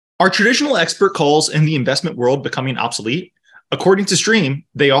Are traditional expert calls in the investment world becoming obsolete? According to Stream,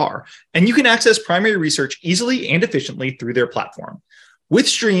 they are, and you can access primary research easily and efficiently through their platform. With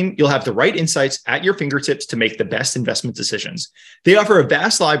Stream, you'll have the right insights at your fingertips to make the best investment decisions. They offer a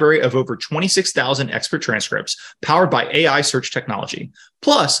vast library of over 26,000 expert transcripts powered by AI search technology.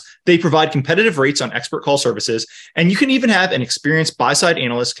 Plus, they provide competitive rates on expert call services, and you can even have an experienced buy-side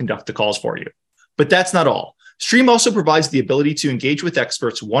analyst conduct the calls for you. But that's not all. Stream also provides the ability to engage with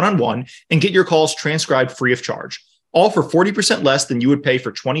experts one-on-one and get your calls transcribed free of charge, all for 40% less than you would pay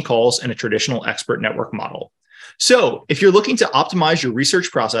for 20 calls in a traditional expert network model. So if you're looking to optimize your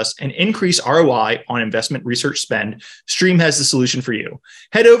research process and increase ROI on investment research spend, Stream has the solution for you.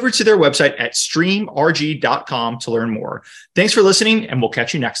 Head over to their website at streamrg.com to learn more. Thanks for listening, and we'll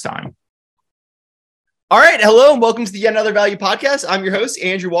catch you next time. All right. Hello and welcome to the Yet Another Value Podcast. I'm your host,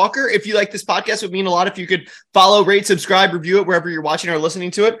 Andrew Walker. If you like this podcast, it would mean a lot if you could follow, rate, subscribe, review it wherever you're watching or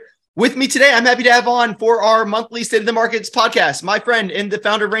listening to it. With me today, I'm happy to have on for our monthly State of the Markets podcast, my friend and the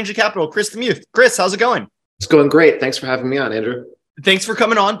founder of Ranger Capital, Chris DeMuth. Chris, how's it going? It's going great. Thanks for having me on, Andrew. Thanks for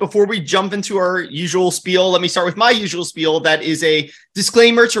coming on. Before we jump into our usual spiel, let me start with my usual spiel. That is a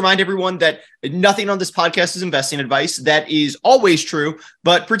disclaimer to remind everyone that nothing on this podcast is investing advice. That is always true,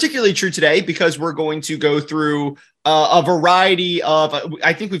 but particularly true today because we're going to go through a variety of,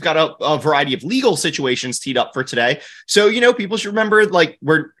 I think we've got a variety of legal situations teed up for today. So, people should remember, like,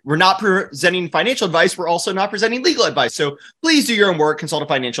 we're not presenting financial advice. We're also not presenting legal advice. So please do your own work, consult a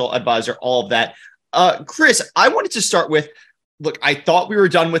financial advisor, all of that. Chris, I wanted to start with, look, I thought we were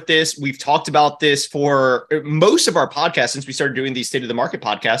done with this. We've talked about this for most of our podcasts since we started doing these State of the Market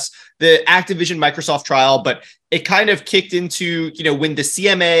podcasts, the Activision Microsoft trial, but it kind of kicked into, when the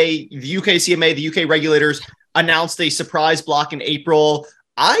CMA, the UK CMA, the UK regulators announced a surprise block in April.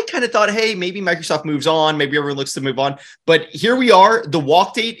 I kind of thought, hey, maybe Microsoft moves on. Maybe everyone looks to move on. But here we are. The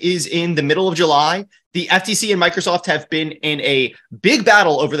walk date is in the middle of July. The FTC and Microsoft have been in a big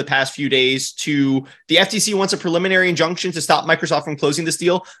battle over the past few days. The FTC wants a preliminary injunction to stop Microsoft from closing this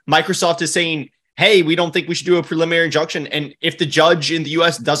deal. Microsoft is saying, hey, we don't think we should do a preliminary injunction. And if the judge in the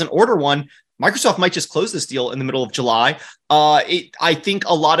US doesn't order one, Microsoft might just close this deal in the middle of July. I think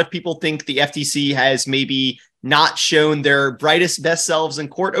a lot of people think the FTC has maybe not shown their brightest, best selves in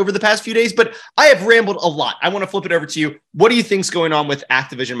court over the past few days, but I have rambled a lot. I want to flip it over to you. What do you think's going on with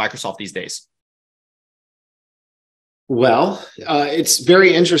Activision Microsoft these days? Well, it's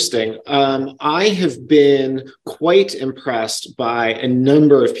very interesting. I have been quite impressed by a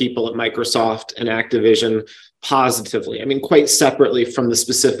number of people at Microsoft and Activision positively. I mean, quite separately from the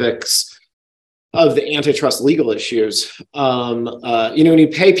specifics of the antitrust legal issues. When you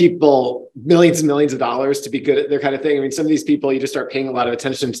pay people millions and millions of dollars to be good at their kind of thing, I mean, some of these people, you just start paying a lot of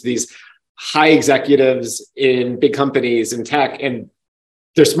attention to these high executives in big companies in tech, and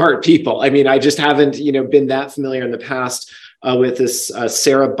they're smart people. I mean, I just haven't, been that familiar in the past with this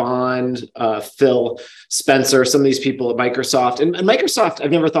Sarah Bond, Phil Spencer, some of these people at Microsoft. And Microsoft,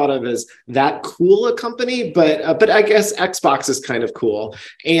 I've never thought of as that cool a company, but I guess Xbox is kind of cool.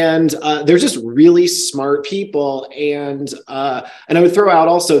 And they're just really smart people. And I would throw out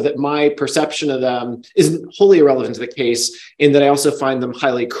also that my perception of them isn't wholly irrelevant to the case, in that I also find them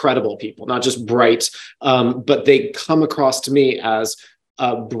highly credible people, not just bright, but they come across to me as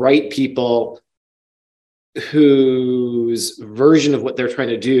bright people whose version of what they're trying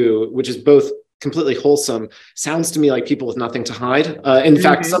to do, which is both completely wholesome, sounds to me like people with nothing to hide. In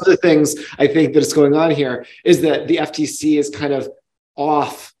fact, some of the things I think that is going on here is that the FTC is kind of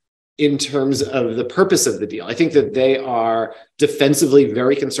off in terms of the purpose of the deal. I think that they are defensively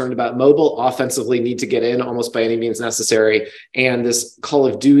very concerned about mobile, offensively need to get in almost by any means necessary. And this Call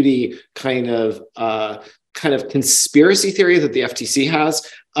of Duty kind of conspiracy theory that the FTC has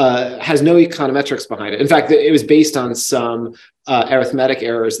no econometrics behind it. In fact, it was based on some arithmetic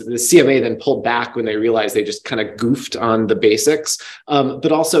errors that the CMA then pulled back when they realized they just kind of goofed on the basics.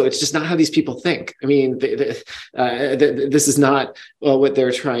 But also, it's just not how these people think. I mean, this is not what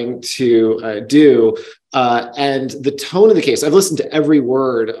they're trying to do. And the tone of the case, I've listened to every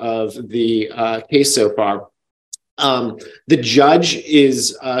word of the case so far. The judge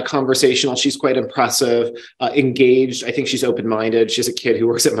is conversational. She's quite impressive, engaged. I think she's open-minded. She has a kid who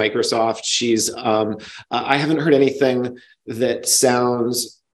works at Microsoft. I haven't heard anything that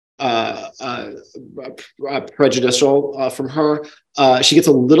sounds prejudicial from her. She gets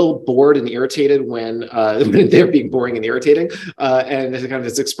a little bored and irritated when they're being boring and irritating, and kind of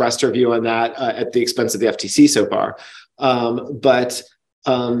has expressed her view on that at the expense of the FTC so far. But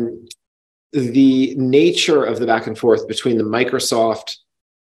the nature of the back and forth between the Microsoft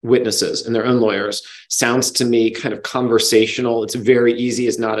witnesses and their own lawyers sounds to me kind of conversational. It's very easy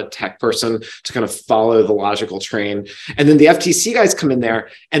as not a tech person to kind of follow the logical train. And then the FTC guys come in there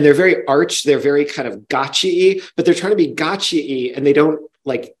and they're very arch, they're very kind of gotcha-y, but they're trying to be gotcha-y and they don't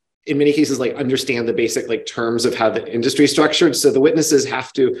like, in many cases, like understand the basic like terms of how the industry is structured. So the witnesses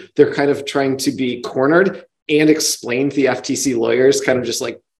they're kind of trying to be cornered and explain to the FTC lawyers kind of just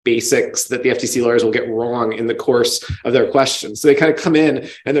like basics that the FTC lawyers will get wrong in the course of their questions. So they kind of come in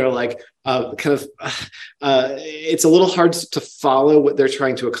and they're like, it's a little hard to follow what they're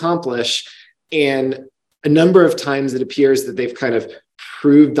trying to accomplish. And a number of times it appears that they've kind of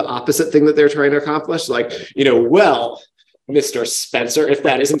proved the opposite thing that they're trying to accomplish. Like, well, Mr. Spencer, if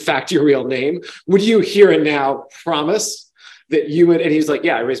that is in fact your real name, would you here and now promise that you would? And he's like,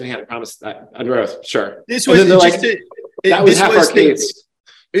 yeah, I raised my hand. I promise that under oath. Sure. This was that was half our case.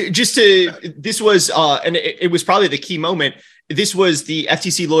 And it was probably the key moment. This was the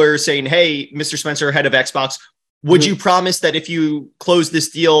FTC lawyer saying, hey, Mr. Spencer, head of Xbox, would you promise that if you close this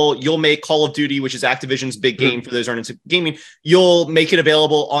deal, you'll make Call of Duty, which is Activision's big game for those aren't into gaming, you'll make it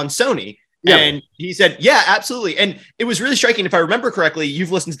available on Sony? Yeah. And he said, yeah, absolutely. And it was really striking. If I remember correctly,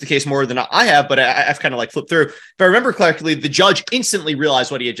 you've listened to the case more than I have, but I've kind of like flipped through. If I remember correctly, the judge instantly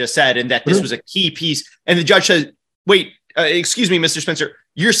realized what he had just said and that this was a key piece. And the judge said, wait, excuse me, Mr. Spencer,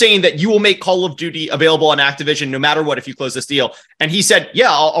 you're saying that you will make Call of Duty available on Activision no matter what if you close this deal? And he said, yeah,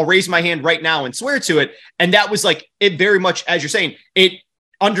 I'll raise my hand right now and swear to it. And that was like, it very much, as you're saying, it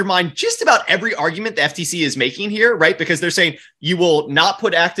undermined just about every argument the FTC is making here, right? Because they're saying you will not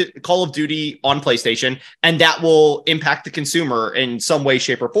put Call of Duty on PlayStation and that will impact the consumer in some way,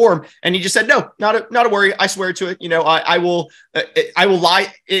 shape, or form. And he just said, no, not a worry. I swear to it. I will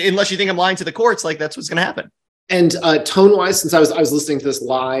lie unless you think I'm lying to the courts. Like that's what's going to happen. And tone-wise, since I was listening to this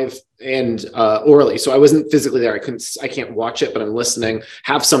live and orally, so I wasn't physically there. I can't watch it, but I'm listening.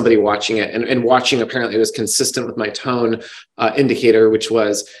 Have somebody watching it, and watching. Apparently, it was consistent with my tone indicator, which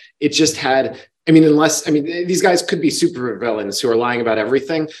was it just had. These guys could be super villains who are lying about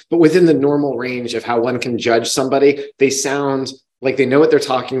everything, but within the normal range of how one can judge somebody, they sound like they know what they're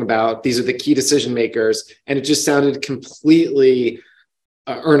talking about. These are the key decision makers, and it just sounded completely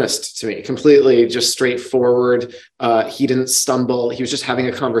earnest to me, completely just straightforward. He didn't stumble. He was just having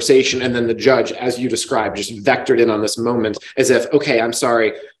a conversation. And then the judge, as you described, just vectored in on this moment as if, okay, I'm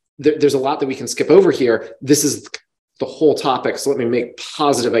sorry. There's a lot that we can skip over here. This is the whole topic. So let me make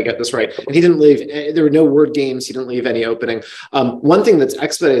positive I get this right. And he didn't leave, there were no word games. He didn't leave any opening. One thing that's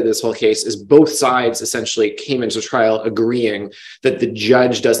expedited this whole case is both sides essentially came into trial agreeing that the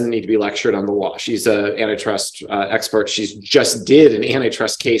judge doesn't need to be lectured on the law. She's an antitrust expert. She's just did an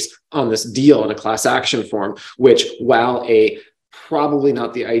antitrust case on this deal in a class action form, which while probably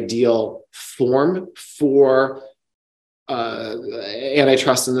not the ideal form for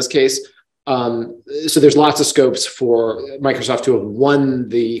antitrust in this case, so there's lots of scopes for Microsoft to have won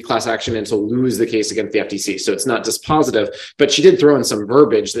the class action and to lose the case against the FTC. So it's not dispositive, but she did throw in some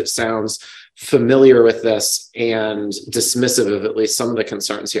verbiage that sounds familiar with this and dismissive of at least some of the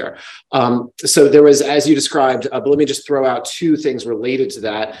concerns here. So there was, as you described, but let me just throw out two things related to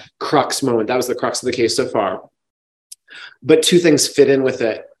that crux moment. That was the crux of the case so far. But two things fit in with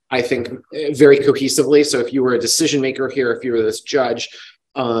it, I think, very cohesively. So if you were a decision maker here, if you were this judge,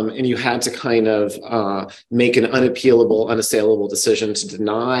 and you had to kind of make an unappealable, unassailable decision to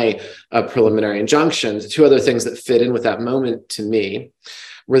deny a preliminary injunction. The two other things that fit in with that moment to me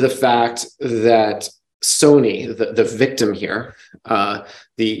were the fact that Sony, the victim here, the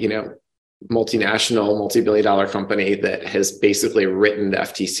multinational, multi-billion-dollar company that has basically written the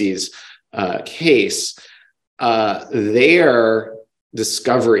FTC's case, their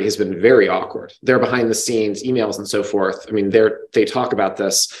discovery has been very awkward. They're behind the scenes, emails and so forth. I mean, they talk about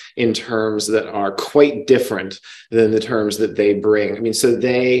this in terms that are quite different than the terms that they bring. I mean, so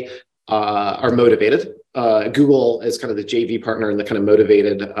they are motivated. Google is kind of the JV partner in the kind of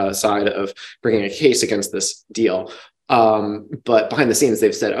motivated side of bringing a case against this deal. But behind the scenes,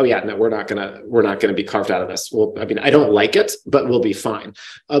 they've said, "Oh yeah, no, we're not gonna be carved out of this." Well, I mean, I don't like it, but we'll be fine.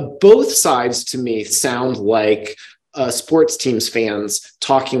 Both sides to me sound like sports teams fans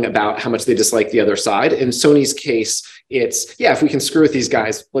talking about how much they dislike the other side. In Sony's case, it's, yeah, if we can screw with these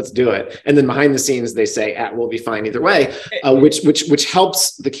guys, let's do it. And then behind the scenes, they say, we'll be fine either way, which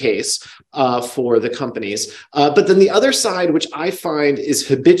helps the case for the companies. But then the other side, which I find is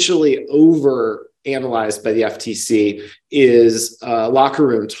habitually over-analyzed by the FTC, is locker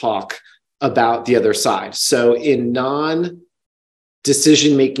room talk about the other side. So in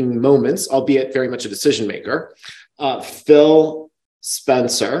non-decision-making moments, albeit very much a decision maker, Phil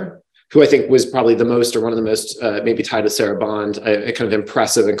Spencer who I think was probably the most, or one of the most, maybe tied with Sarah Bond, a kind of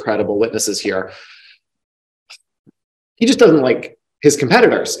impressive, incredible witnesses here. He just doesn't like his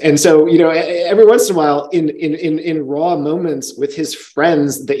competitors. And so, every once in a while in raw moments with his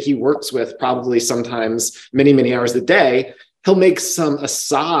friends that he works with, probably sometimes many, many hours a day, he'll make some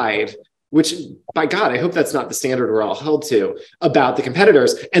aside, which by God, I hope that's not the standard we're all held to, about the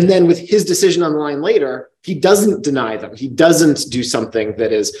competitors. And then with his decision on the line later, he doesn't deny them. He doesn't do something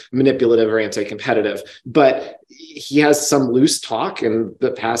that is manipulative or anti-competitive, but he has some loose talk in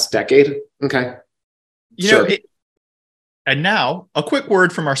the past decade. Okay. And now, a quick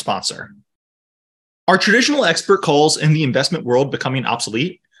word from our sponsor. Are traditional expert calls in the investment world becoming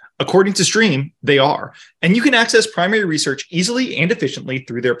obsolete? According to Stream, they are, and you can access primary research easily and efficiently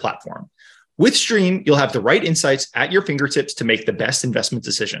through their platform. With Stream, you'll have the right insights at your fingertips to make the best investment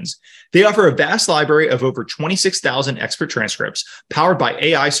decisions. They offer a vast library of over 26,000 expert transcripts powered by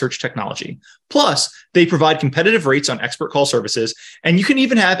AI search technology. Plus, they provide competitive rates on expert call services, and you can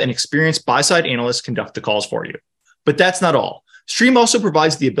even have an experienced buy-side analyst conduct the calls for you. But that's not all. Stream also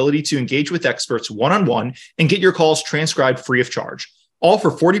provides the ability to engage with experts one-on-one and get your calls transcribed free of charge, all for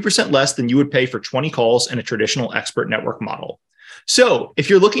 40% less than you would pay for 20 calls in a traditional expert network model. So if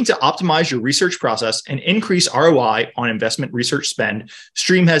you're looking to optimize your research process and increase ROI on investment research spend,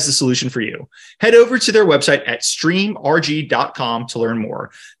 Stream has the solution for you. Head over to their website at streamrg.com to learn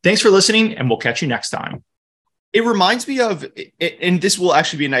more. Thanks for listening, and we'll catch you next time. It reminds me of, and this will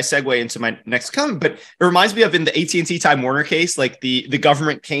actually be a nice segue into my next comment, but it reminds me of in the AT&T Time Warner case, like the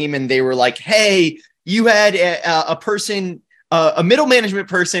government came and they were like, hey, you had a person, a middle management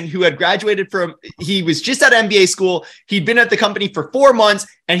person who had graduated from, he was just out of MBA school. He'd been at the company for 4 months,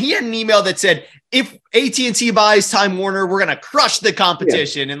 and he had an email that said, if AT&T buys Time Warner, we're going to crush the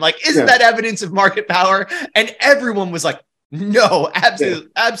competition. Yeah. And like, isn't that evidence of market power? And everyone was like, no,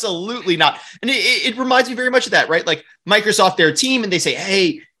 absolutely not. And it reminds me very much of that, right? Like Microsoft, their team, and they say,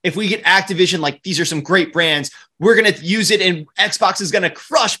 hey, if we get Activision, like these are some great brands, we're going to use it and Xbox is going to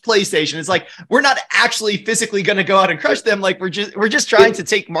crush PlayStation. It's like, we're not actually physically going to go out and crush them. Like we're just trying to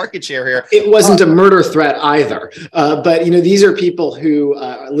take market share here. It wasn't a murder threat either. But these are people who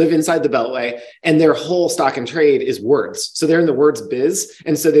live inside the Beltway, and their whole stock and trade is words. So they're in the words biz.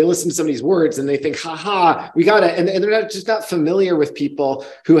 And so they listen to somebody's words and they think, we got it. And they're just not familiar with people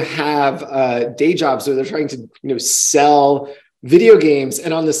who have day jobs, or they're trying to, sell video games,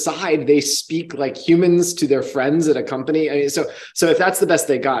 and on the side they speak like humans to their friends at a company. I mean, so if that's the best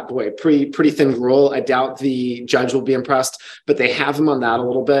they got, boy, pretty thin gruel. I doubt the judge will be impressed, but they have him on that a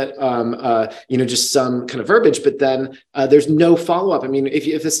little bit. Just some kind of verbiage, but then there's no follow-up. I mean,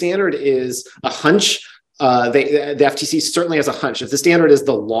 if the standard is a hunch, the FTC certainly has a hunch. If the standard is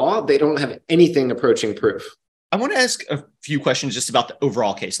the law, they don't have anything approaching proof. I want to ask a few questions just about the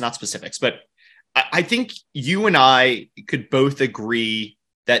overall case, not specifics, but I think you and I could both agree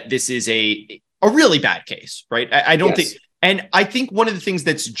that this is a really bad case, right? I don't think, and I think one of the things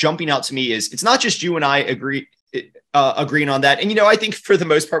that's jumping out to me is it's not just you and I agreeing on that. And, I think for the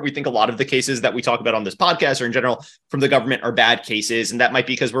most part, we think a lot of the cases that we talk about on this podcast or in general from the government are bad cases. And that might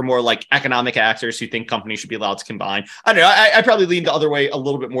be because we're more like economic actors who think companies should be allowed to combine. I don't know. I probably lean the other way a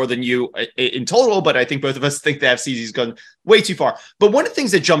little bit more than you in total, but I think both of us think the FCC has gone way too far. But one of the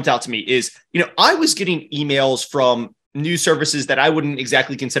things that jumped out to me is, I was getting emails from news services that I wouldn't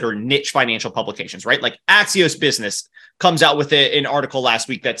exactly consider niche financial publications, right? Like Axios Business comes out with an article last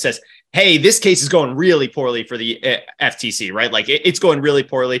week that says, hey, this case is going really poorly for the FTC, right? Like it's going really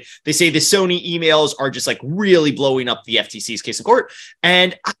poorly. They say the Sony emails are just like really blowing up the FTC's case in court.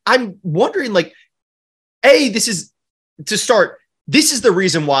 And I'm wondering, like, this is the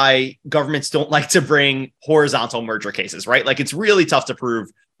reason why governments don't like to bring horizontal merger cases, right? Like it's really tough to prove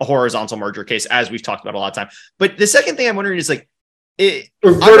a horizontal merger case, as we've talked about a lot of time. But the second thing I'm wondering is like,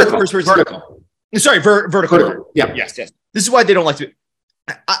 vertical. Sorry, vertical. Yeah. Yes. This is why they don't like to.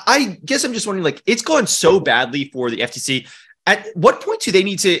 I guess I'm just wondering, like, it's gone so badly for the FTC. At what point do they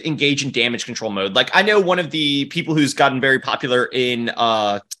need to engage in damage control mode? Like, I know one of the people who's gotten very popular in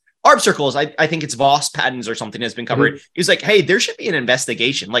ARB circles, I think it's Voss Patents or something has been covered. Mm-hmm. He's like, hey, there should be an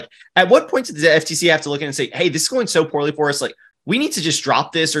investigation. Like, at what point does the FTC have to look in and say, hey, this is going so poorly for us. Like, we need to just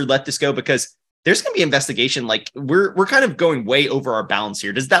drop this or let this go because there's going to be investigation. Like we're kind of going way over our bounds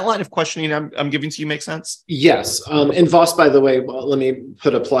here. Does that line of questioning I'm giving to you make sense? Yes. And Voss, by the way, let me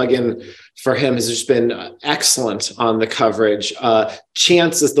put a plug in for him, has just been excellent on the coverage.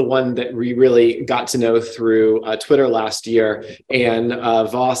 Chance is the one that we really got to know through Twitter last year. And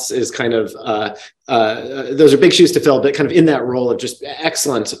Voss is kind of, those are big shoes to fill, but kind of in that role of just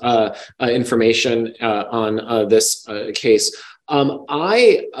excellent information on this case.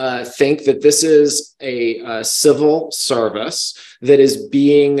 I think that this is a civil service that is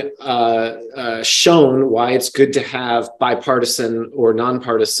being shown why it's good to have bipartisan or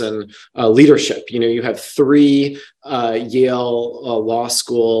nonpartisan leadership. You have three Yale Law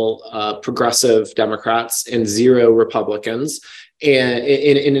School progressive Democrats and 0 Republicans, and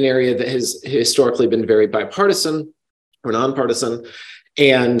in an area that has historically been very bipartisan or nonpartisan.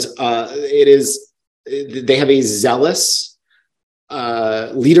 And they have a zealous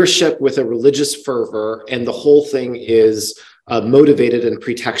leadership with a religious fervor, and the whole thing is motivated and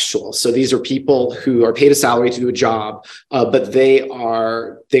pretextual. So these are people who are paid a salary to do a job, but they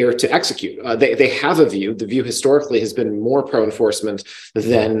are there to execute. They have a view. The view historically has been more pro-enforcement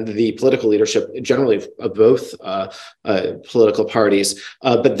than the political leadership, generally of both political parties.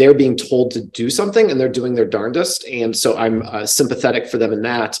 But they're being told to do something, and they're doing their darndest. And so I'm sympathetic for them in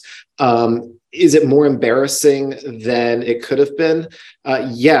that. Is it more embarrassing than it could have been?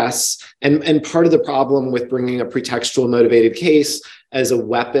 Yes. And part of the problem with bringing a pretextual motivated case as a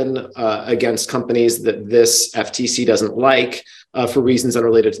weapon against companies that this FTC doesn't like for reasons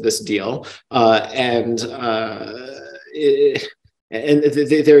unrelated to this deal. And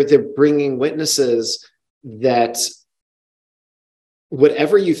they're bringing witnesses that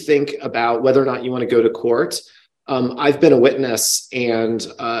whatever you think about whether or not you want to go to court, I've been a witness, and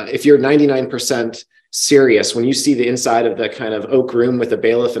if you're 99% serious, when you see the inside of the kind of oak room with a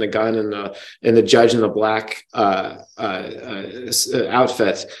bailiff and a gun and the judge in the black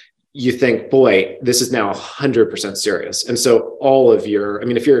outfit, you think, boy, this is now 100% serious. And so if you're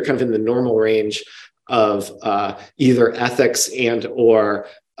kind of in the normal range of either ethics and or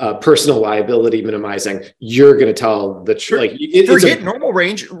personal liability minimizing, you're going to tell the truth. Forget normal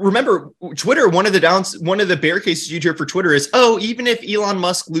range. Remember, Twitter, one of the bear cases you hear for Twitter is, even if Elon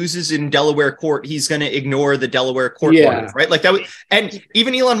Musk loses in Delaware court, he's going to ignore the Delaware court orders, right? Like that. And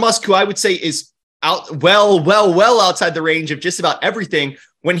even Elon Musk, who I would say is well outside the range of just about everything,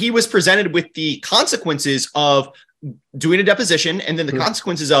 when he was presented with the consequences of doing a deposition and then the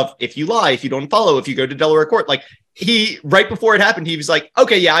consequences of if you lie, if you don't follow, if you go to Delaware court, like he, right before it happened, he was like,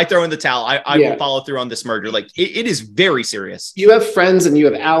 okay, yeah, I throw in the towel. I will follow through on this merger. Like it is very serious. You have friends and you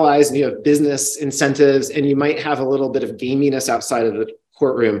have allies and you have business incentives, and you might have a little bit of gaminess outside of the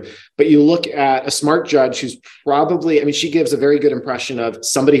courtroom, but you look at a smart judge who's probably, she gives a very good impression of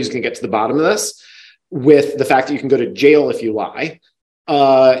somebody who's going to get to the bottom of this with the fact that you can go to jail if you lie.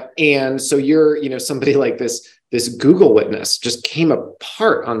 And so you're, somebody like this Google witness just came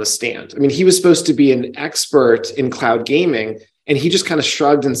apart on the stand. He was supposed to be an expert in cloud gaming, and he just kind of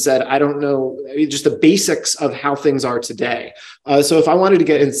shrugged and said, I don't know, just the basics of how things are today. So if I wanted to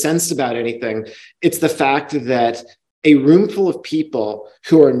get incensed about anything, it's the fact that a room full of people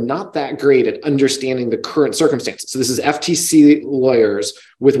who are not that great at understanding the current circumstances. So this is FTC lawyers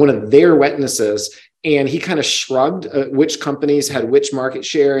with one of their witnesses, and he kind of shrugged which companies had which market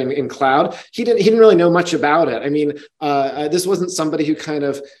share in cloud. He didn't really know much about it. This wasn't somebody who kind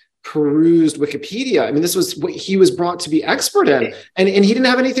of perused Wikipedia. This was what he was brought to be expert in, and he didn't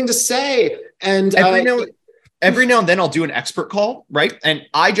have anything to say. And every now and then I'll do an expert call, right? And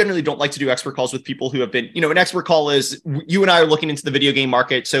I generally don't like to do expert calls with people who have been, an expert call is you and I are looking into the video game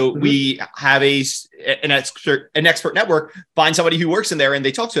market. So we have an expert network, find somebody who works in there and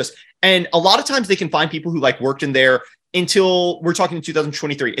they talk to us. And a lot of times they can find people who worked in there until we're talking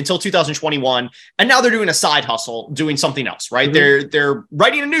 2023, until 2021. And now they're doing a side hustle, doing something else, right? They're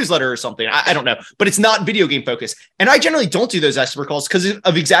writing a newsletter or something. I don't know, but it's not video game focused. And I generally don't do those expert calls because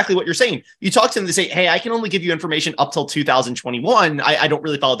of exactly what you're saying. You talk to them, they say, hey, I can only give you information up till 2021. I don't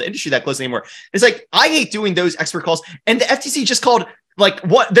really follow the industry that close anymore. It's like, I hate doing those expert calls. And the FTC just called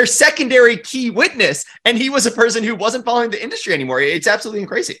their secondary key witness. And he was a person who wasn't following the industry anymore. It's absolutely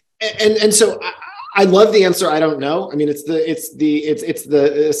crazy. And so I love the answer. I don't know. It's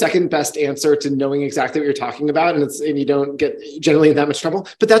the second best answer to knowing exactly what you're talking about, and you don't get generally in that much trouble.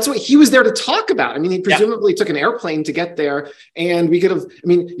 But that's what he was there to talk about. He presumably took an airplane to get there, and we could have.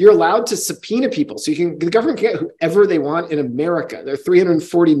 You're allowed to subpoena people, so the government can get whoever they want in America. There are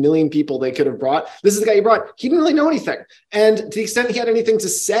 340 million people they could have brought. This is the guy he brought. He didn't really know anything, and to the extent he had anything to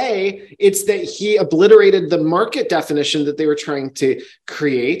say, it's that he obliterated the market definition that they were trying to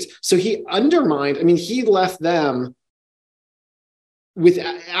create. So he undermined. He left them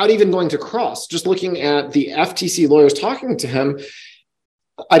without even going to cross. Just looking at the FTC lawyers talking to him,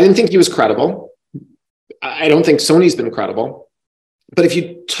 I didn't think he was credible. I don't think Sony's been credible. But if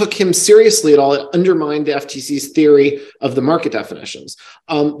you took him seriously at all, it undermined the FTC's theory of the market definitions.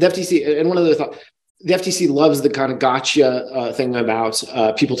 The FTC, and one other thought, the FTC loves the kind of gotcha thing about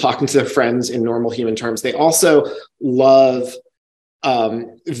people talking to their friends in normal human terms. They also love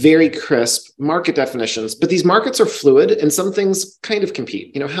very crisp market definitions, but these markets are fluid and some things kind of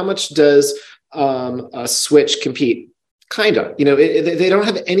compete. How much does a switch compete? Kind of, they don't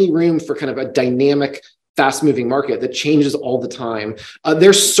have any room for kind of a dynamic, fast moving market that changes all the time.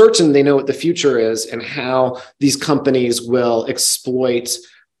 They're certain they know what the future is and how these companies will exploit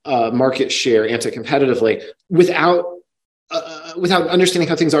market share anti-competitively without understanding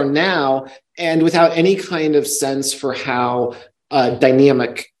how things are now and without any kind of sense for how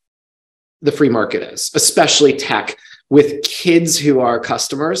dynamic the free market is, especially tech. With kids who are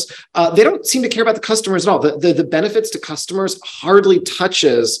customers, they don't seem to care about the customers at all. The benefits to customers hardly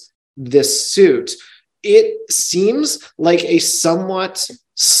touches this suit. It seems like a somewhat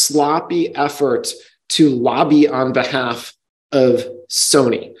sloppy effort to lobby on behalf of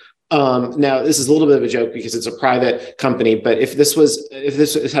Sony. Now, this is a little bit of a joke because it's a private company, but if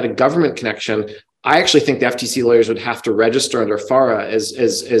this had a government connection, I actually think the FTC lawyers would have to register under FARA as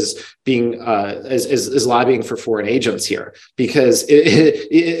lobbying for foreign agents here, because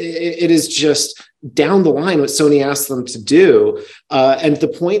it is just down the line what Sony asked them to do. And the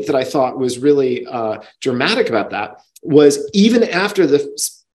point that I thought was really dramatic about that was even after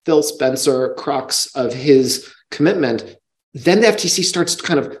the Phil Spencer crux of his commitment, then the FTC starts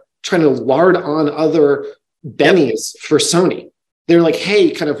kind of trying to lard on other bennies for Sony. They're like,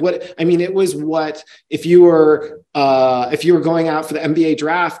 hey, kind of what, I mean, it was what, if you were going out for the NBA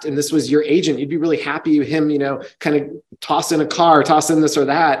draft and this was your agent, you'd be really happy him, kind of toss in a car, toss in this or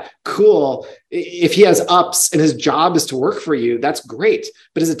that. Cool. If he has ups and his job is to work for you, that's great.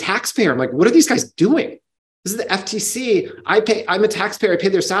 But as a taxpayer, I'm like, what are these guys doing? This is the FTC. I'm a taxpayer. I pay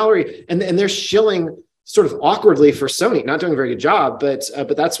their salary and they're shilling sort of awkwardly for Sony, not doing a very good job, but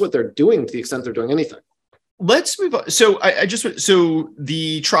that's what they're doing to the extent they're doing anything. Let's move on. So so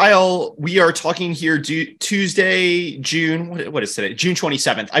the trial, we are talking here Tuesday, June, what is today? June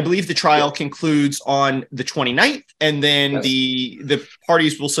 27th. I believe the trial concludes on the 29th, and then the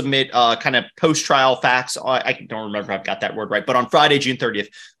parties will submit kind of post-trial facts. I don't remember if I've got that word right, but on Friday, June 30th.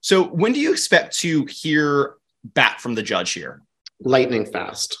 So when do you expect to hear back from the judge here? Lightning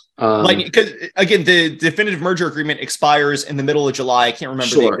fast. Because again, the definitive merger agreement expires in the middle of July. I can't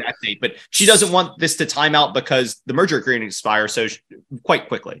remember the exact date, but she doesn't want this to time out because the merger agreement expires so quite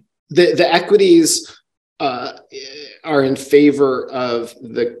quickly. The equities are in favor of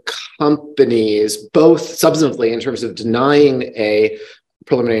the companies, both substantively in terms of denying a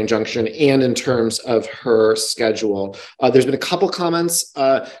preliminary injunction and in terms of her schedule. There's been a couple comments,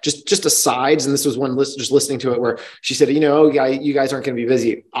 just asides, and this was one just listening to it where she said, you guys aren't going to be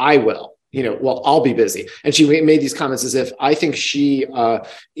busy. I will. I'll be busy. And she made these comments as if I think she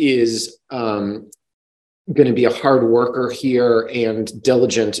is going to be a hard worker here and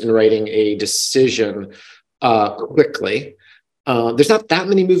diligent in writing a decision quickly. There's not that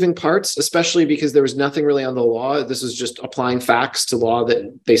many moving parts, especially because there was nothing really on the law. This is just applying facts to law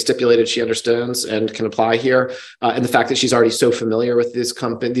that they stipulated she understands and can apply here. And the fact that she's already so familiar with these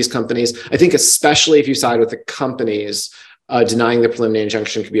companies, I think especially if you side with the companies, denying the preliminary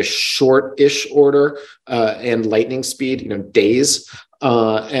injunction could be a short-ish order and lightning speed, days.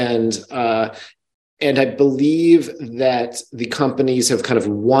 And I believe that the companies have kind of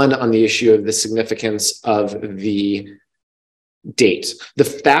won on the issue of the significance of the date. The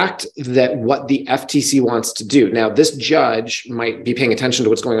fact that what the FTC wants to do. Now, this judge might be paying attention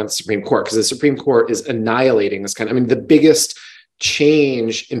to what's going on in the Supreme Court because the Supreme Court is annihilating this the biggest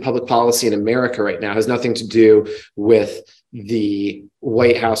change in public policy in America right now has nothing to do with the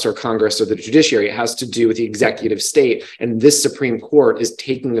White House or Congress or the judiciary. It has to do with the executive state. And this Supreme Court is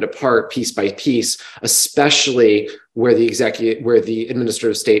taking it apart piece by piece, especially where the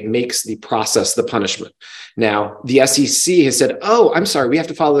administrative state makes the process the punishment. Now, the SEC has said, oh, I'm sorry, we have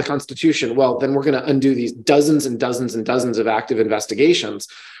to follow the Constitution. Well, then we're going to undo these dozens and dozens and dozens of active investigations,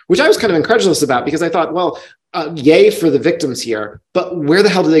 which I was kind of incredulous about because I thought, well, yay for the victims here, but where the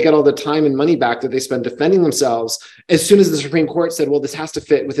hell do they get all the time and money back that they spend defending themselves? As soon as the Supreme Court said, well, this has to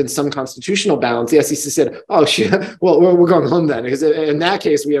fit within some constitutional bounds, the SEC said, oh, shit, well, we're going home then, because in that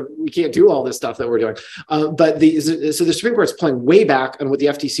case, we can't do all this stuff that we're doing. So the Supreme Court's playing way back on what the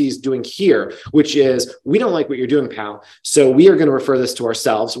FTC is doing here, which is, we don't like what you're doing, pal. So we are going to refer this to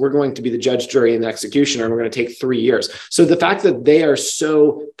ourselves. We're going to be the judge, jury, and the executioner, and we're going to take 3 years. So the fact that they are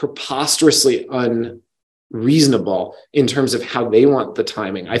so preposterously reasonable in terms of how they want the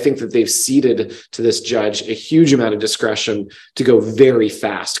timing. I think that they've ceded to this judge a huge amount of discretion to go very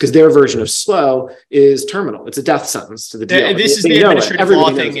fast, because their version of slow is terminal. It's a death sentence to the deal. This is the administrative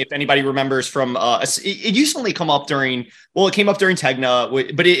law thing. If anybody remembers from, it used to only come up during, it came up during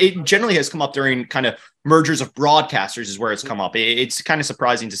Tegna, but it generally has come up during kind of mergers of broadcasters is where it's come up. It's kind of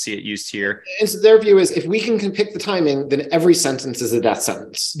surprising to see it used here. And so their view is, if we can pick the timing, then every sentence is a death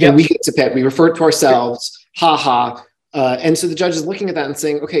sentence. Yep. And we get to pick. We refer to ourselves. Ha ha. And so the judge is looking at that and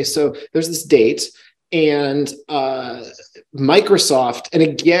saying, okay, so there's this date, and Microsoft, and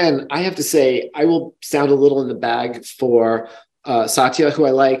again, I have to say, I will sound a little in the bag for Satya, who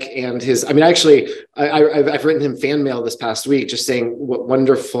I like, and his, I mean, actually, I've written him fan mail this past week, just saying what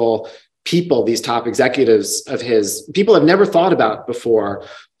wonderful people these top executives of his, people I've never thought about before.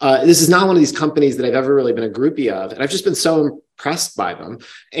 This is not one of these companies that I've ever really been a groupie of, and I've just been so impressed by them,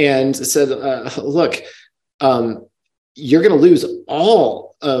 and said, look, you're going to lose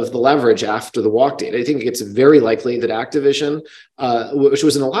all of the leverage after the walk date. I think it's very likely that Activision, which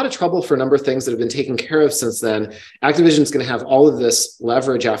was in a lot of trouble for a number of things that have been taken care of since then, Activision is going to have all of this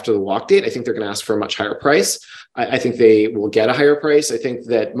leverage after the walk date. I think they're going to ask for a much higher price. I think they will get a higher price. I think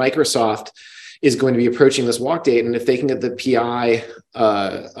that Microsoft is going to be approaching this walk date, and if they can get the PI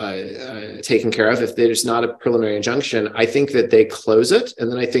taken care of, if there's not a preliminary injunction, I think that they close it, and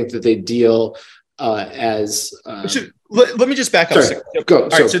then I think that they deal let me just back up. Sorry, go. All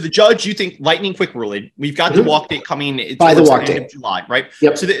right. So the judge, you think lightning quick ruling. We've got the walk date coming by the walk date of July, right?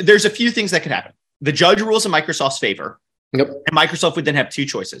 Yep. So there's a few things that could happen. The judge rules in Microsoft's favor. Yep. And Microsoft would then have two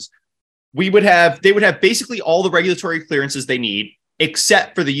choices. They would have basically all the regulatory clearances they need,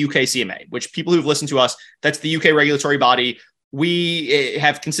 except for the UK CMA, which people who've listened to us, that's the UK regulatory body. We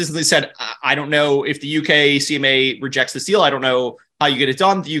have consistently said, I don't know if the UK CMA rejects this deal. I don't know how you get it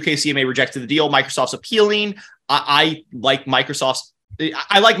done. The UK CMA rejected the deal. Microsoft's appealing. I like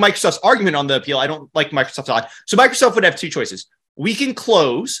Microsoft's argument on the appeal. I don't like Microsoft's side. So Microsoft would have two choices. We can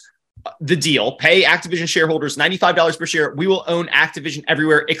close the deal, pay Activision shareholders $95 per share. We will own Activision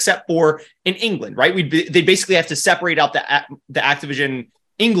everywhere except for in England, right? They basically have to separate out the Activision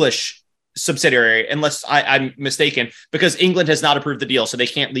English subsidiary, unless I'm mistaken, because England has not approved the deal, so they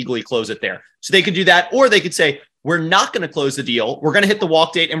can't legally close it there. So they could do that, or they could say, we're not going to close the deal. We're going to hit the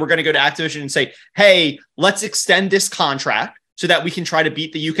walk date, and we're going to go to Activision and say, hey, let's extend this contract so that we can try to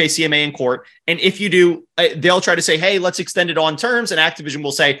beat the UK CMA in court. And if you do, they'll try to say, hey, let's extend it on terms. And Activision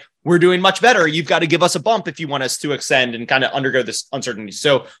will say, we're doing much better. You've got to give us a bump if you want us to extend and kind of undergo this uncertainty.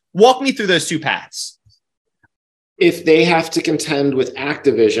 So walk me through those two paths. If they have to contend with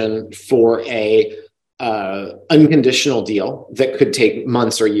Activision for a unconditional deal that could take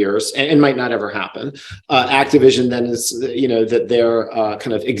months or years and might not ever happen. Activision then is, that their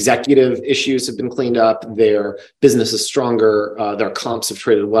kind of executive issues have been cleaned up. Their business is stronger. Their comps have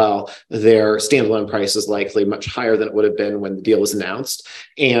traded well. Their standalone price is likely much higher than it would have been when the deal was announced.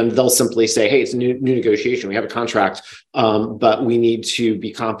 And they'll simply say, hey, it's a new negotiation. We have a contract, but we need to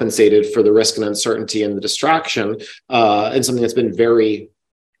be compensated for the risk and uncertainty and the distraction, and something that's been very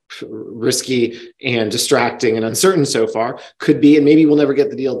risky and distracting and uncertain so far could be, and maybe we'll never get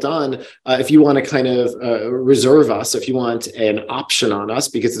the deal done. If you want to kind of reserve us, if you want an option on us,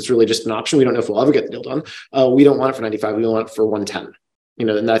 because it's really just an option, we don't know if we'll ever get the deal done. We don't want it for 95, we want it for 110.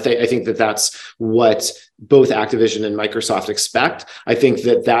 And I think that that's what both Activision and Microsoft expect. I think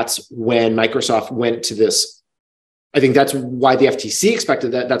that that's when Microsoft went to this. I think that's why the FTC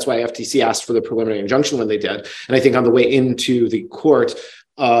expected that. That's why FTC asked for the preliminary injunction when they did. And I think on the way into the court,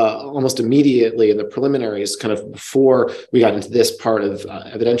 almost immediately in the preliminaries, kind of before we got into this part of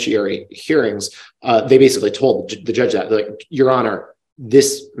evidentiary hearings, they basically told the judge that, like, Your Honor,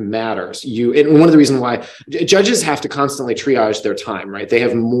 this matters. And one of the reasons why judges have to constantly triage their time, right? They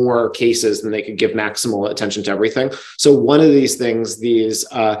have more cases than they could give maximal attention to everything. So one of these things,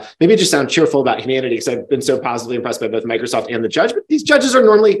 maybe just sound cheerful about humanity, because I've been so positively impressed by both Microsoft and the judge, but these judges are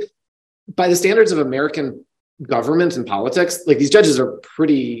normally, by the standards of American government and politics, like, these judges are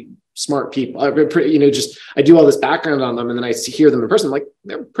pretty smart people. I do all this background on them, and then I hear them in person. I'm like,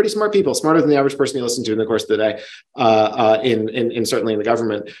 they're pretty smart people, smarter than the average person you listen to in the course of the day, in certainly in the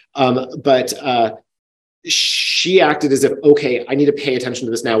government. But she acted as if, okay, I need to pay attention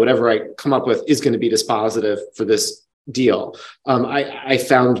to this now. Whatever I come up with is going to be dispositive for this deal. I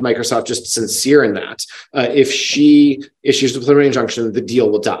found Microsoft just sincere in that. If she issues a preliminary injunction, the deal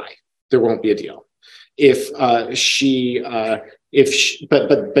will die. There won't be a deal. If she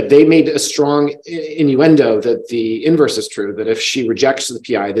but they made a strong innuendo that the inverse is true, that if she rejects the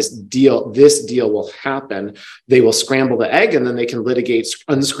PI, this deal will happen. They will scramble the egg, and then they can litigate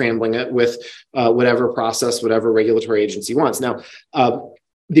unscrambling it with whatever process, whatever regulatory agency wants. Now,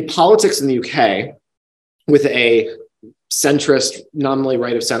 the politics in the UK, with a centrist, nominally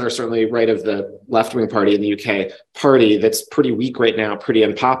right of center, certainly right of the left-wing party in the UK, party that's pretty weak right now, pretty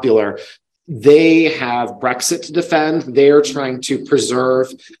unpopular. They have Brexit to defend. They're trying to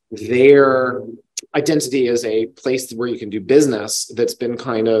preserve their identity as a place where you can do business that's been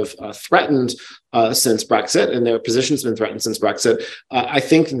kind of threatened since Brexit, and their position's been threatened since Brexit. I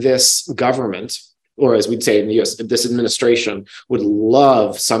think this government, or as we'd say in the US, this administration, would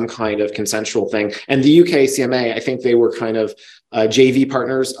love some kind of consensual thing. And the UK CMA, I think they were kind of JV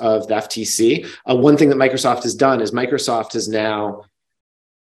partners of the FTC. One thing that Microsoft has done is Microsoft is now,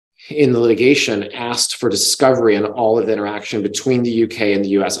 in the litigation, asked for discovery on all of the interaction between the UK and the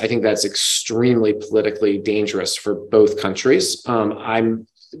US. I think that's extremely politically dangerous for both countries. I'm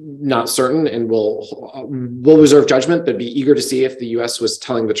not certain, and we'll reserve judgment, but be eager to see if the US was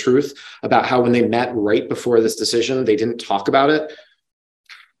telling the truth about how when they met right before this decision, they didn't talk about it.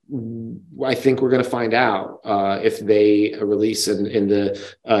 I think we're going to find out if they release in the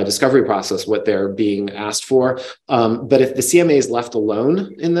discovery process what they're being asked for. But if the CMA is left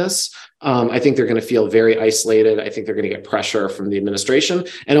alone in this, I think they're going to feel very isolated. I think they're going to get pressure from the administration.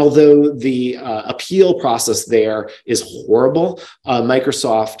 And although the appeal process there is horrible,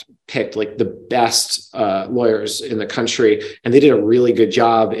 Microsoft picked like the best lawyers in the country, and they did a really good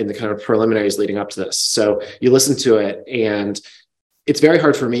job in the kind of preliminaries leading up to this. So you listen to it, and it's very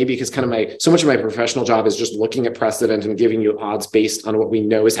hard for me because kind of so much of my professional job is just looking at precedent and giving you odds based on what we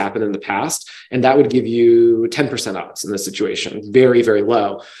know has happened in the past. And that would give you 10% odds in this situation, very, very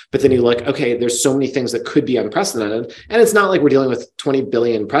low. But then you look, okay, there's so many things that could be unprecedented. And it's not like we're dealing with 20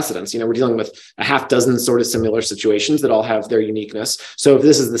 billion precedents. We're dealing with a half dozen sort of similar situations that all have their uniqueness. So if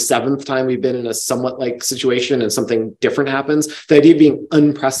this is the 7th time we've been in a somewhat like situation and something different happens, the idea of being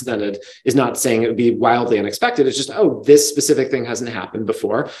unprecedented is not saying it would be wildly unexpected. It's just, oh, this specific thing hasn't happened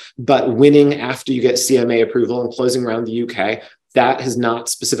before. But winning after you get CMA approval and closing around the UK, that has not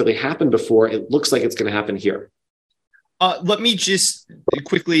specifically happened before. It looks like it's going to happen here. Let me just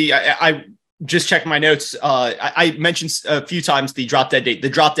quickly, I just checked my notes. I mentioned a few times the drop dead date. The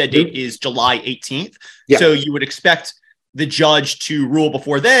drop dead date is July 18th. Yeah. So you would expect the judge to rule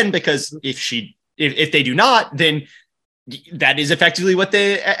before then, because if they do not, then that is effectively what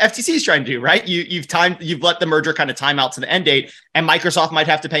the FTC is trying to do, right? You've let the merger kind of time out to the end date, and Microsoft might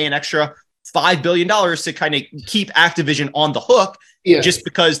have to pay an extra $5 billion to kind of keep Activision on the hook, just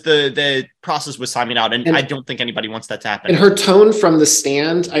because the process was timing out. And I don't think anybody wants that to happen. And her tone from the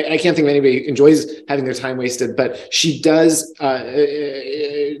stand, I can't think of anybody who enjoys having their time wasted, but she does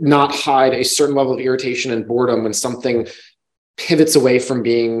not hide a certain level of irritation and boredom when something pivots away from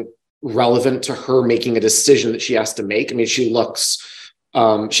being relevant to her making a decision that she has to make. I mean, she kind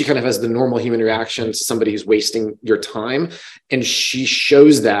of has the normal human reaction to somebody who's wasting your time. And she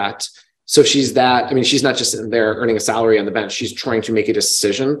shows that. So she's not just sitting there earning a salary on the bench. She's trying to make a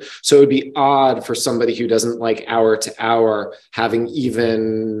decision. So it would be odd for somebody who doesn't like hour to hour having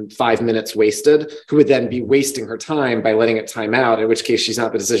even 5 minutes wasted, who would then be wasting her time by letting it time out, in which case she's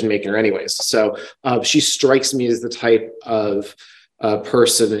not the decision maker anyways. So she strikes me as the type of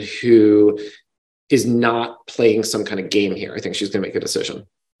person who is not playing some kind of game here. I think she's going to make a decision.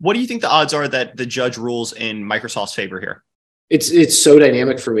 What do you think the odds are that the judge rules in Microsoft's favor here? It's so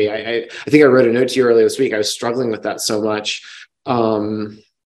dynamic for me. I think I wrote a note to you earlier this week. I was struggling with that so much.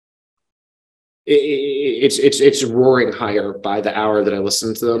 It's roaring higher by the hour that I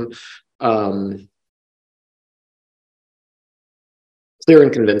listen to them. Clear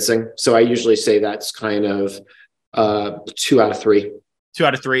and convincing. So I usually say that's kind of 2 out of 3. 2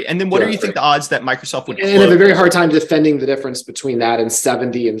 out of 3. And then what do you think the odds that Microsoft would? And I have a very hard time defending the difference between that and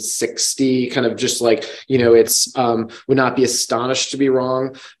 70 and 60, kind of just like, it's would not be astonished to be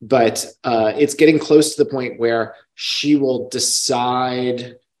wrong, but it's getting close to the point where she will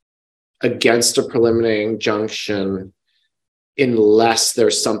decide against a preliminary injunction unless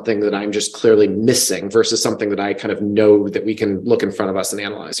there's something that I'm just clearly missing versus something that I kind of know that we can look in front of us and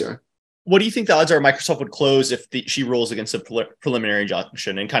analyze here. What do you think the odds are Microsoft would close if she rules against a preliminary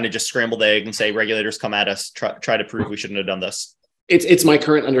injunction and kind of just scramble the egg and say, regulators, come at us, try to prove we shouldn't have done this? It's my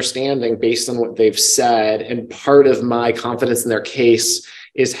current understanding based on what they've said. And part of my confidence in their case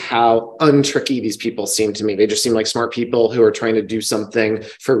is how untricky these people seem to me. They just seem like smart people who are trying to do something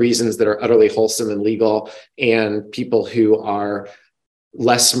for reasons that are utterly wholesome and legal, and people who are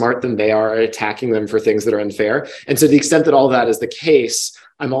less smart than they are at attacking them for things that are unfair. And so to the extent that all that is the case,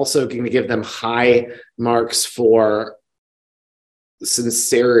 I'm also going to give them high marks for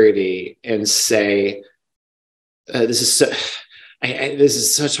sincerity and say, this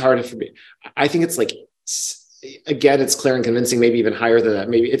is such hard for me. I think it's like, again, it's clear and convincing, maybe even higher than that.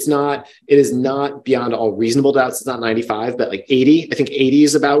 Maybe it is not beyond all reasonable doubts. It's not 95, but like 80. I think 80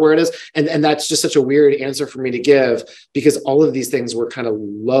 is about where it is. And that's just such a weird answer for me to give, because all of these things were kind of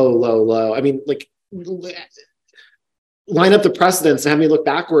low. I mean, like, line up the precedents and have me look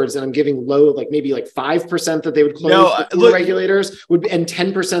backwards, and I'm giving low, like maybe like 5% that they would close regulators would be, and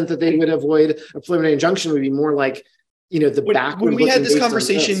 10% that they would avoid a preliminary injunction would be more like, when we had this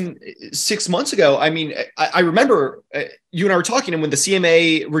conversation 6 months ago, I mean, I remember you and I were talking, and when the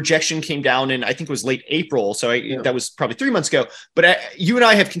CMA rejection came down, and I think it was late April, so that was probably 3 months ago. But you and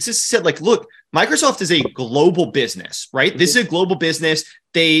I have consistently said, like, look, Microsoft is a global business, right? Mm-hmm. This is a global business.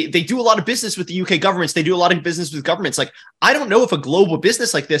 They do a lot of business with the UK governments. They do a lot of business with governments. Like, I don't know if a global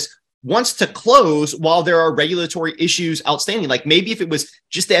business like this wants to close while there are regulatory issues outstanding. Like, maybe if it was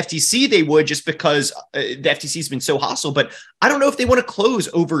just the FTC, they would, just because the FTC has been so hostile. But I don't know if they want to close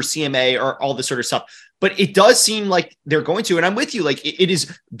over CMA or all this sort of stuff. But it does seem like they're going to. And I'm with you. Like, it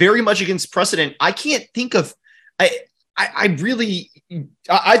is very much against precedent. I can't think of. I've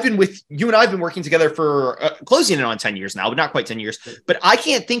been with you, and I've been working together for closing in on 10 years now, but not quite 10 years. But I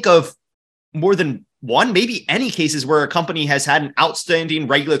can't think of more than one, maybe any cases where a company has had an outstanding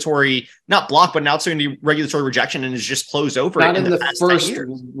regulatory, not block, but an outstanding regulatory rejection and is just closed over. Not in the first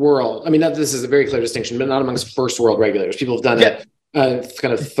world. I mean, this is a very clear distinction, but not amongst first world regulators. People have done it.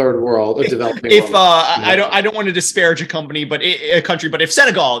 Kind of third world or developing world. I don't want to disparage a company, but a country, but if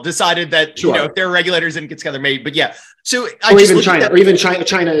Senegal decided that, sure, if their regulators didn't get together, maybe, but yeah. So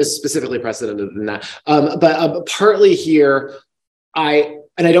China is specifically precedented than that. But partly here, I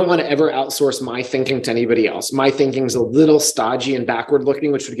don't want to ever outsource my thinking to anybody else. My thinking is a little stodgy and backward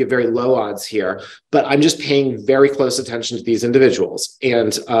looking, which would give very low odds here, but I'm just paying very close attention to these individuals.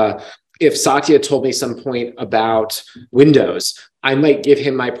 And if Satya told me some point about Windows, I might give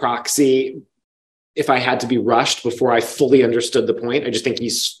him my proxy if I had to be rushed before I fully understood the point. I just think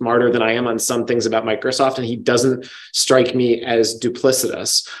he's smarter than I am on some things about Microsoft, and he doesn't strike me as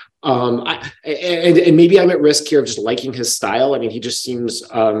duplicitous. And maybe I'm at risk here of just liking his style. I mean, he just seems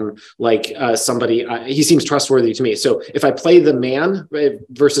like somebody, he seems trustworthy to me. So if I play the man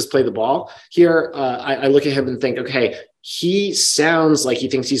versus play the ball here, I look at him and think, okay, he sounds like he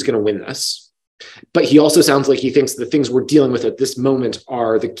thinks he's going to win this. But he also sounds like he thinks the things we're dealing with at this moment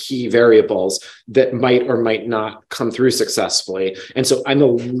are the key variables that might or might not come through successfully. And so I'm a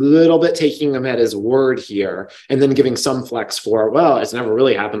little bit taking him at his word here, and then giving some flex for, well, it's never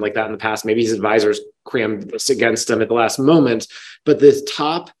really happened like that in the past. Maybe his advisors crammed this against him at the last moment. But the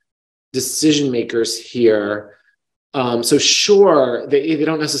top decision makers here, so sure, they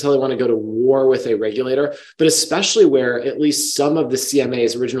don't necessarily want to go to war with a regulator, but especially where at least some of the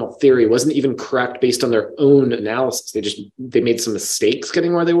CMA's original theory wasn't even correct based on their own analysis. They made some mistakes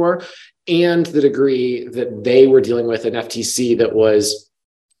getting where they were, and the degree that they were dealing with an FTC that was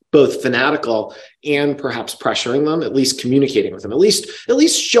both fanatical and perhaps pressuring them, at least communicating with them, at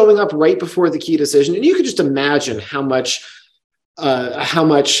least showing up right before the key decision. And you could just imagine how much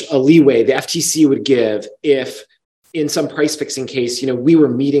a leeway the FTC would give if, in some price fixing case, we were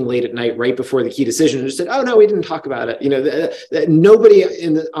meeting late at night right before the key decision and just said, oh no, we didn't talk about it. Nobody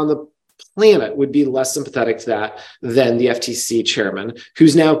on the planet would be less sympathetic to that than the FTC chairman,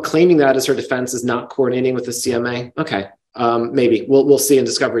 who's now claiming that as her defense is not coordinating with the CMA. Okay. Maybe we'll see in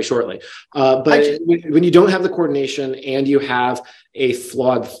discovery shortly. But when you don't have the coordination and you have a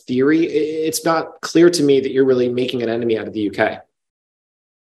flawed theory, it's not clear to me that you're really making an enemy out of the UK.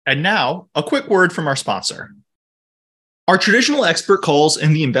 And now a quick word from our sponsor. Are traditional expert calls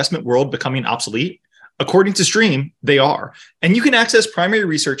in the investment world becoming obsolete? According to Stream, they are, and you can access primary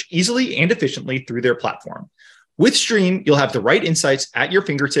research easily and efficiently through their platform. With Stream, you'll have the right insights at your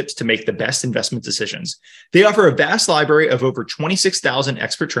fingertips to make the best investment decisions. They offer a vast library of over 26,000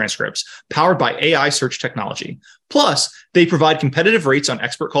 expert transcripts powered by AI search technology. Plus, they provide competitive rates on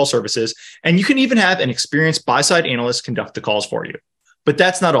expert call services, and you can even have an experienced buy-side analyst conduct the calls for you. But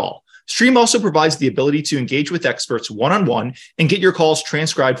that's not all. Stream also provides the ability to engage with experts one-on-one and get your calls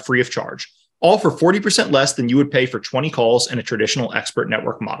transcribed free of charge, all for 40% less than you would pay for 20 calls in a traditional expert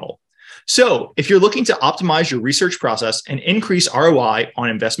network model. So if you're looking to optimize your research process and increase ROI on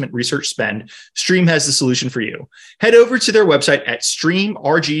investment research spend, Stream has the solution for you. Head over to their website at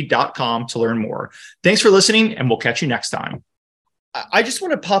streamrg.com to learn more. Thanks for listening, and we'll catch you next time. I just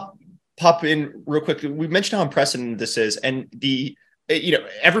want to pop in real quick. We mentioned how unprecedented this is, and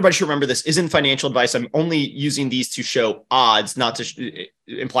everybody should remember this isn't financial advice. I'm only using these to show odds, not to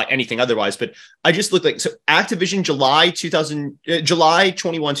imply anything otherwise. But I just looked so Activision July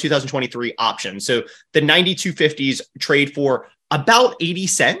 21, 2023 option. So the 9250s trade for about 80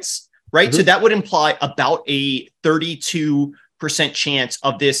 cents, right? Mm-hmm. So that would imply about a 32% chance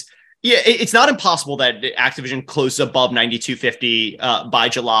of this. Yeah, it's not impossible that Activision closes above 92.50 by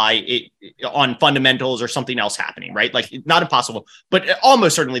July on fundamentals or something else happening, right? Like, not impossible, but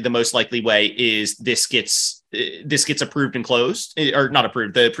almost certainly the most likely way is this gets approved and closed, or not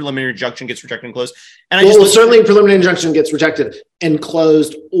approved. The preliminary injunction gets rejected and closed. And certainly preliminary injunction gets rejected and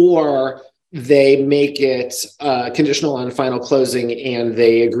closed, or they make it conditional on final closing and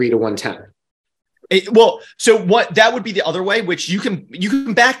they agree to 110. So what that would be the other way, which you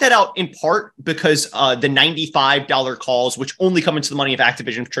can back that out in part because the $95 calls, which only come into the money if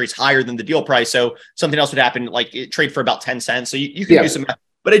Activision trades higher than the deal price. So something else would happen, like it trade for about 10 cents. So you can do some math.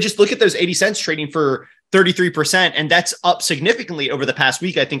 But I just look at those 80 cents trading for 33%, and that's up significantly over the past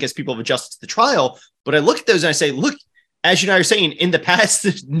week, I think, as people have adjusted to the trial. But I look at those and I say, look, as you and I are saying, in the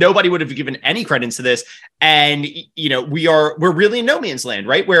past, nobody would have given any credence to this. And, we're really in no man's land,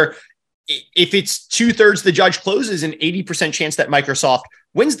 right? Where if it's 2/3 the judge closes and 80% chance that Microsoft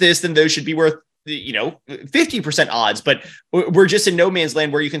wins this, then those should be worth 50% odds. But we're just in no man's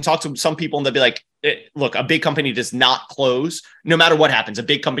land where you can talk to some people and they'll be like, look, a big company does not close no matter what happens. A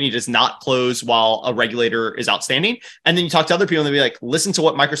big company does not close while a regulator is outstanding. And then you talk to other people and they'll be like, listen to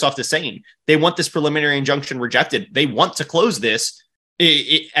what Microsoft is saying. They want this preliminary injunction rejected. They want to close this.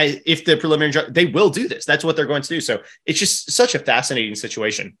 If the preliminary injunction, they will do this. That's what they're going to do. So it's just such a fascinating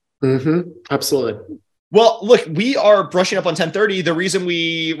situation. Mm-hmm. Absolutely. Well, look, we are brushing up on 10:30. The reason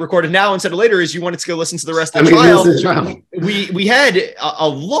we recorded now instead of later is you wanted to go listen to the rest of the trial. We had a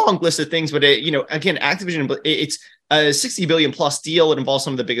long list of things, but again, Activision, it's a $60 billion plus deal. It involves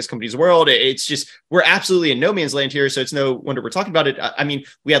some of the biggest companies in the world. It's just, we're absolutely in no man's land here. So it's no wonder we're talking about it. I mean,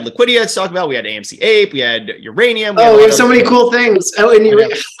 we had Liquidia to talk about. We had AMC Ape. We had uranium. We have so many cool things. Oh,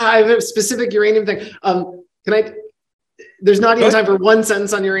 and I have a specific uranium thing. There's not even time for one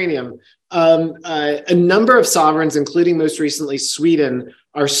sentence on uranium. A number of sovereigns, including most recently Sweden,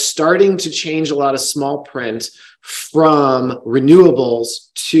 are starting to change a lot of small print from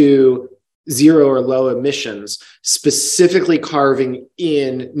renewables to zero or low emissions, specifically carving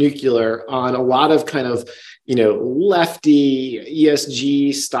in nuclear on a lot of kind of, lefty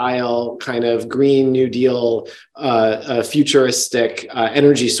ESG style kind of Green New Deal, futuristic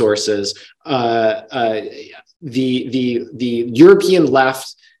energy sources. The European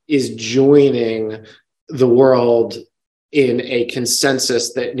left is joining the world in a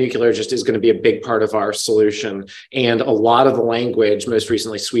consensus that nuclear just is going to be a big part of our solution. And a lot of the language, most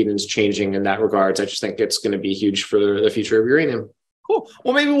recently Sweden's changing in that regards. I just think it's going to be huge for the future of uranium. Cool.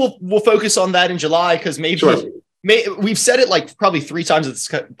 Well, maybe we'll focus on that in July, because we've said it like probably 3 times at this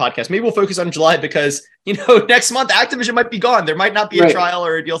podcast. Maybe we'll focus on July because, next month Activision might be gone. There might not be a trial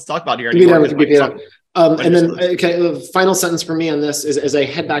or a deal to talk about here anymore. And then, the final sentence for me on this is, as I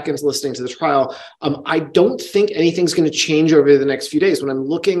head back into listening to the trial, I don't think anything's going to change over the next few days. When I'm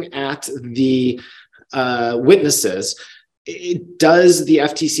looking at the witnesses, does the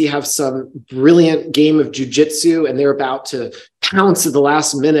FTC have some brilliant game of jujitsu, and they're about to pounce at the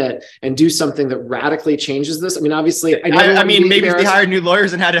last minute and do something that radically changes this? I mean, obviously, maybe if they hired new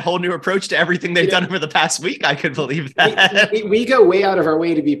lawyers and had a whole new approach to everything they've done over the past week, I could believe that. We go way out of our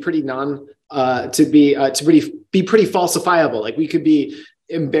way to be pretty pretty falsifiable. Like, we could be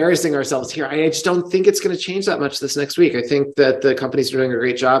embarrassing ourselves here. I just don't think it's going to change that much this next week. I think that the companies are doing a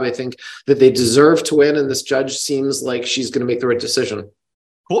great job. I think that they deserve to win, and this judge seems like she's going to make the right decision.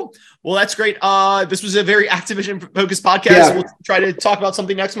 Cool. Well, that's great. This was a very Activision focused podcast. Yeah. We'll try to talk about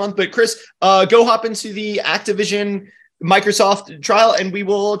something next month. But Chris, go hop into the Activision Microsoft trial, and we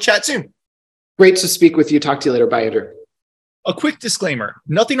will chat soon. Great to speak with you. Talk to you later. Bye, Andrew. A quick disclaimer: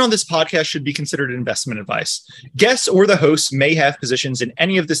 nothing on this podcast should be considered investment advice. Guests or the hosts may have positions in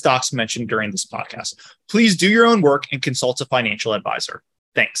any of the stocks mentioned during this podcast. Please do your own work and consult a financial advisor.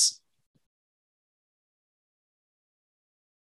 Thanks.